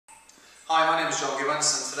Hi, my name is John Gibbons,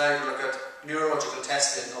 and today we'll look at neurological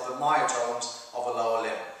testing of the myotomes of a lower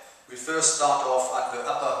limb. We first start off at the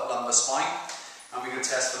upper lumbar spine, and we're going to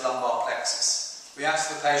test the lumbar plexus. We ask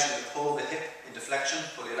the patient to pull the hip into flexion,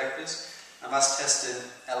 pull your leg please, and that's testing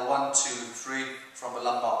L1, 2, 3 from the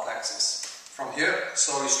lumbar plexus. From here,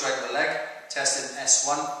 slowly straighten the leg, testing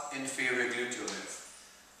S1, inferior gluteal nerve.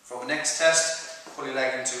 From the next test, pull your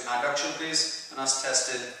leg into adduction please, and that's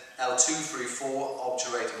testing L2, 3, 4,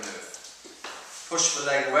 obturator nerve. Push the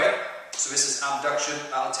leg away, so this is abduction.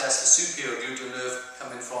 I'll test the superior gluteal nerve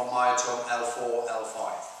coming from myotome L4,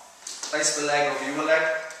 L5. Place the leg over your leg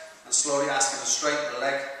and slowly ask him to straighten the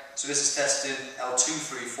leg, so this is testing L2,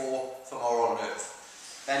 3, 4 femoral nerve.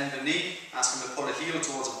 Bend the knee, ask him to pull the heel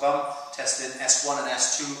towards the bum, testing S1 and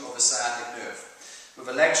S2 of the sciatic nerve. With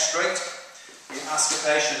the leg straight, we ask the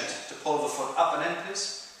patient to pull the foot up and in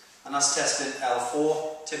please, and that's testing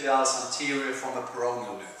L4, tibialis anterior from the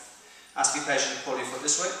peroneal nerve. Ask your patient to pull your foot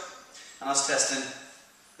this way, and that's testing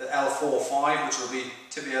the L4-5, which will be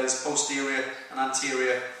tibialis posterior and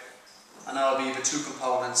anterior, and that will be the two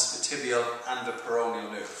components, the tibial and the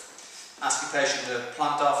peroneal nerve. Ask your patient to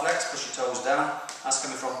plantar flex, push your toes down, that's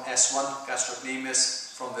coming from S1,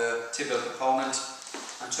 gastrocnemius, from the tibial component,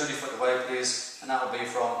 and turn your foot away please, and that will be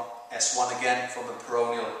from S1 again, from the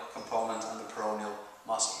peroneal component and the peroneal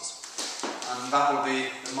muscles. And that will be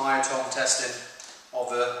the myotome testing of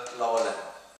the lower limb.